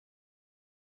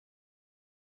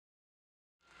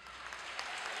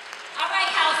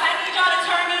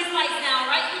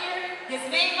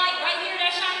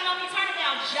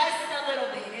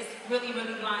really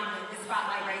blinded, this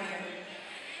spotlight right here.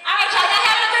 All right, y'all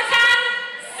having a good time?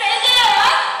 Say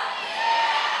yeah.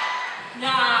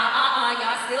 Nah,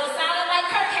 y'all still sounding like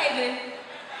Kirkhaven.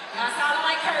 Y'all sounding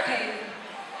like Kirkhaven.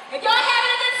 If y'all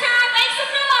having a good time, make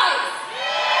some noise.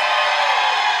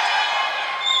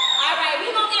 All right,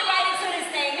 we gonna get right into this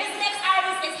thing. This next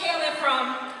artist is hailing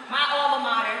from my alma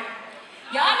mater.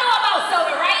 Y'all know about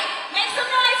soda, right? Make some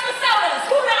noise for soda.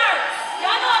 School of the Arts.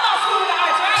 Y'all know about School of the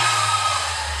Arts, right?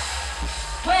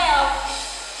 Well,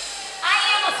 I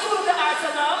am a School of the Arts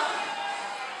alum.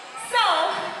 So,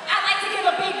 I'd like to give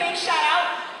a big shout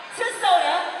out to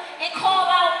Soda and call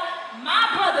out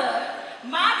my brother,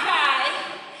 my guy,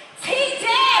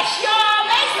 T-Dash, y'all.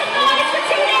 Make some noise for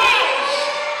T-Dash.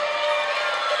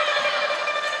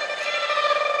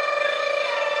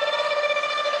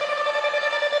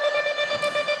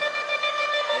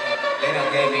 They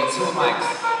done gave me 2 mics.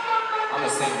 I'ma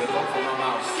sing with both of my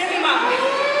mouths. Give me my mic.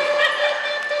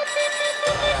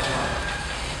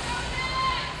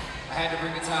 I had to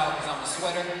bring a towel because I'm a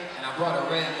sweater, and I brought a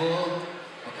Red Bull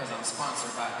because I'm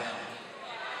sponsored by them.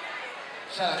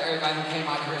 Shout out to everybody who came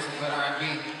out here with some good R&B.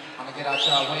 I'm gonna get out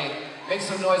y'all way. Make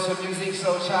some noise for Musiq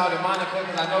Soulchild and Monica,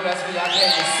 because I know that's what y'all came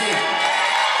to see.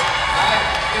 Alright?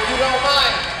 If you don't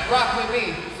mind, rock with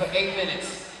me for 8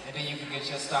 minutes, and then you can get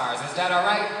your stars. Is that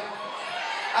alright?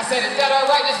 I said, is that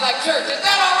alright? Just like church. Is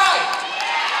that alright?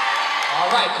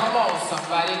 Alright, come on,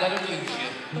 somebody. Let them use you.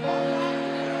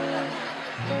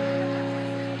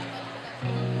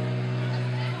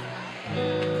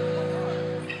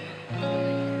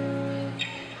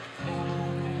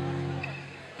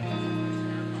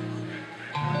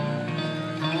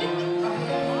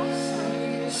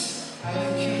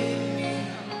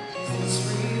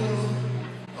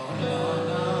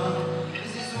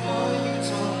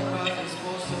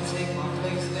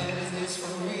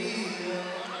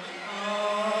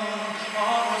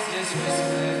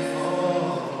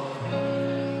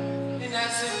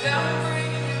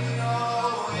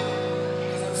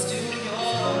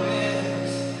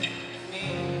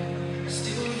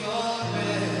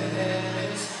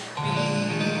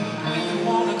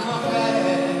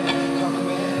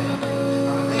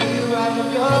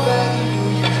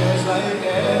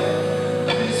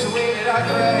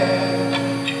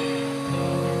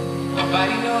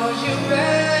 Nobody knows you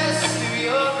best, do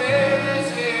your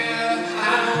best, yeah. I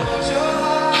don't want your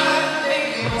heart,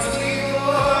 maybe it's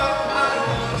before. I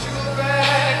don't want you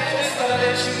back, just to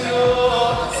let you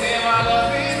know. Say my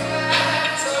love is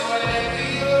back, so let me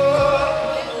go.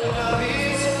 Love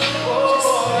is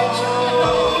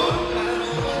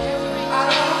I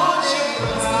don't want you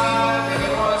back, maybe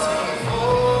it was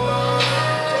before.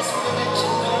 Just to let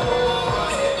you know.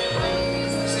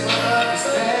 Say my love is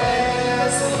back,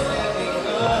 so let me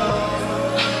go.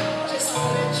 Just to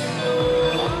let you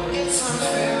know. It's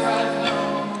unfair, I know.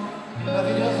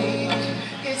 Lovey-dovey,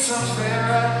 it's unfair,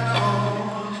 I know.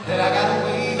 That I gotta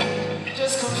wait.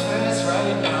 Just confess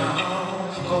right now.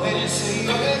 Go ahead and say,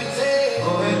 go ahead and say, go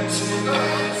ahead and say, go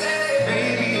ahead and say,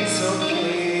 baby, it's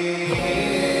okay.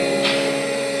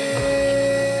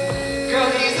 Girl,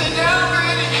 he's a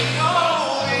downgrade and you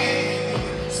know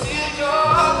it. Still your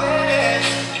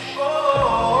best.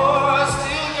 Oh,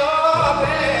 still your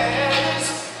best.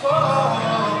 Oh,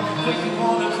 when you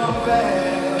wanna come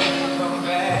back, come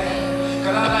back.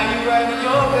 Girl, I lie you right when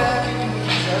you're back and do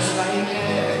it just like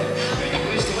that. Girl, you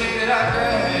wish the way that I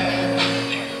grab.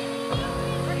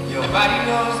 Your body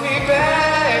knows me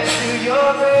best, still your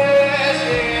best,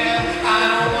 yeah. I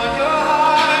don't want your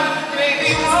heart, maybe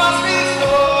once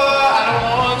before. I don't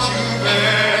want you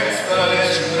back, but I'll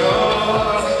let you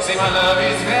know. Say my love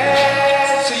is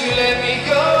bad, so you let me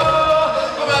go.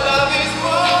 But my love is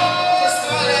more,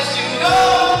 so I'll let you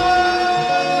know.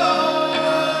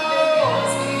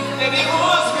 Maybe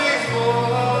once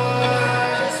before,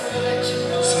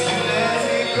 so you let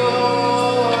me go.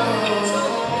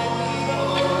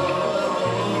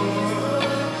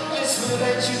 Just to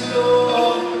let you know,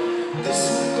 this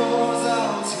one goes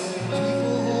out to the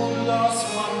people who lost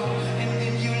one, and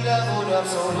then you leveled up,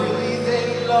 so really they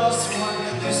lost one.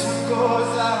 This one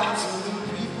goes out to the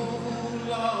people who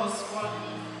lost one,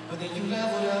 but then you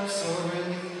leveled up, so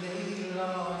really they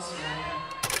lost one.